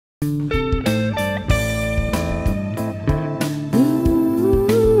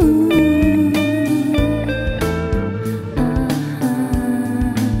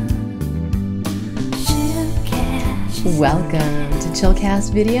Welcome to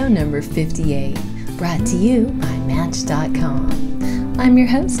Chillcast video number 58, brought to you by Match.com. I'm your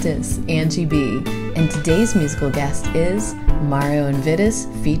hostess, Angie B, and today's musical guest is Mario and Vidis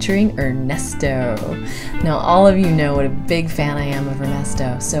featuring Ernesto. Now, all of you know what a big fan I am of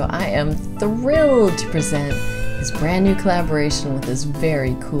Ernesto, so I am thrilled to present his brand new collaboration with this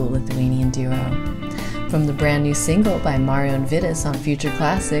very cool Lithuanian duo. From the brand new single by Mario and Vidis on Future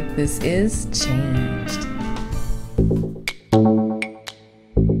Classic, this is Changed.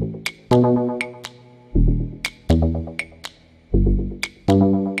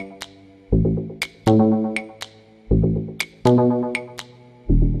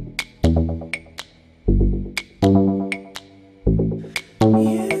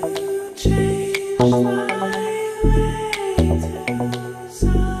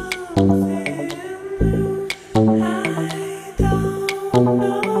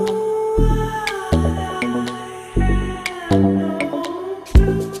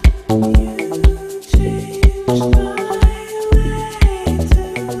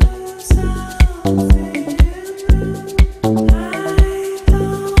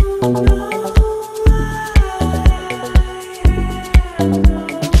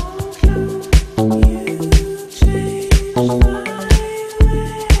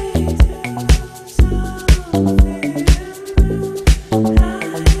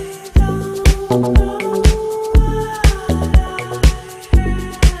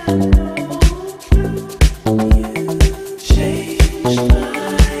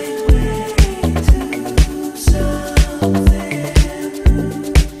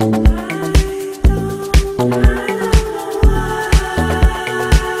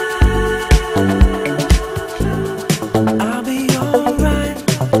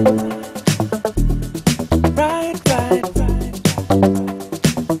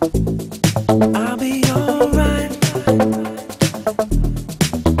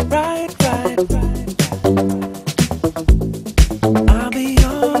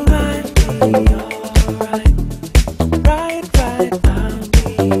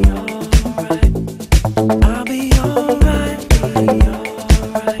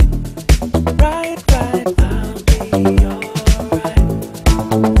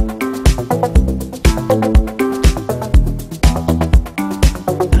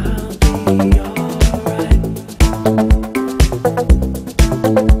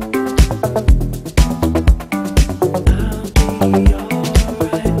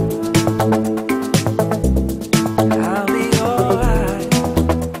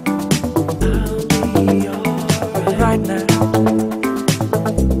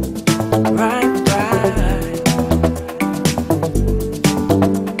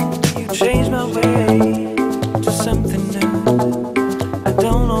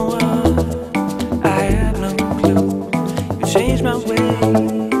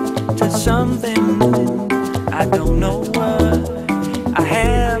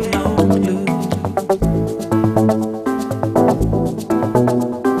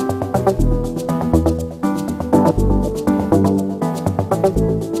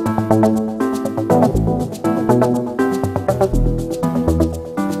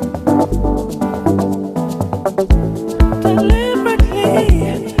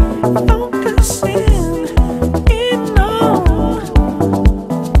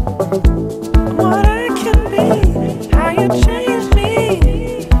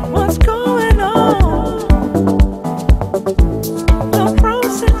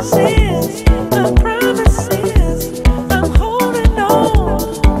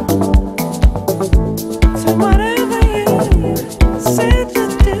 Said you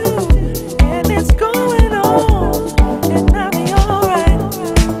do, and it's going on.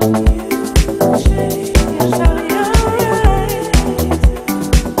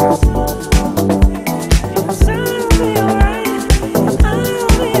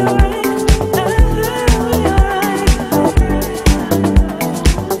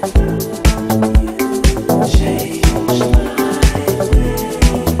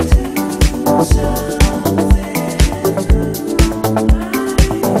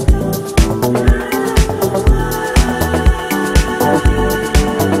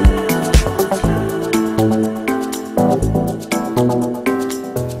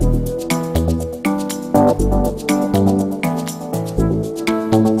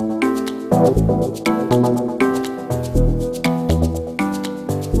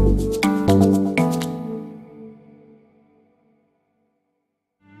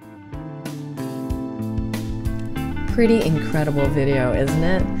 Pretty incredible video, isn't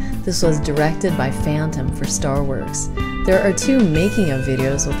it? This was directed by Phantom for Starworks. There are 2 making of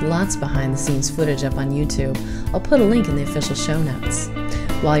videos with lots behind the scenes footage up on YouTube. I'll put a link in the official show notes.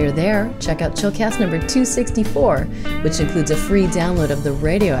 While you're there, check out Chillcast number 264, which includes a free download of the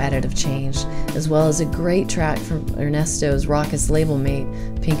radio edit Change, as well as a great track from Ernesto's raucous label mate,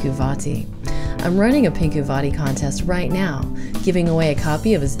 Pinku Vati. I'm running a Pinku Vati contest right now, giving away a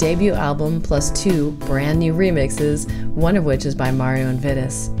copy of his debut album plus 2 brand new remixes, one of which is by Mario and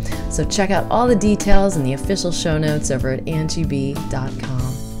Vidis. So check out all the details in the official show notes over at angieb.com.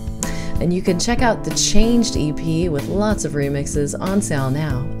 And you can check out the Changed EP with lots of remixes on sale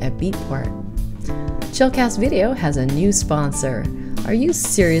now at Beatport. Chillcast Video has a new sponsor. Are you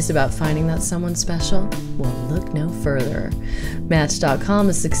serious about finding that someone special? Well, look no further. Match.com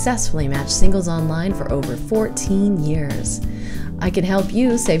has successfully matched singles online for over 14 years. I can help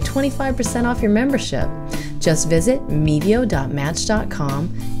you save 25% off your membership. Just visit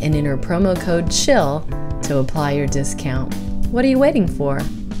mevio.match.com and enter promo code CHILL to apply your discount. What are you waiting for?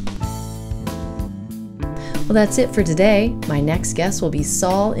 Well, that's it for today. My next guest will be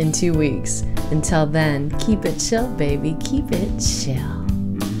Saul in 2 weeks. Until then, keep it chill, baby. Keep it chill.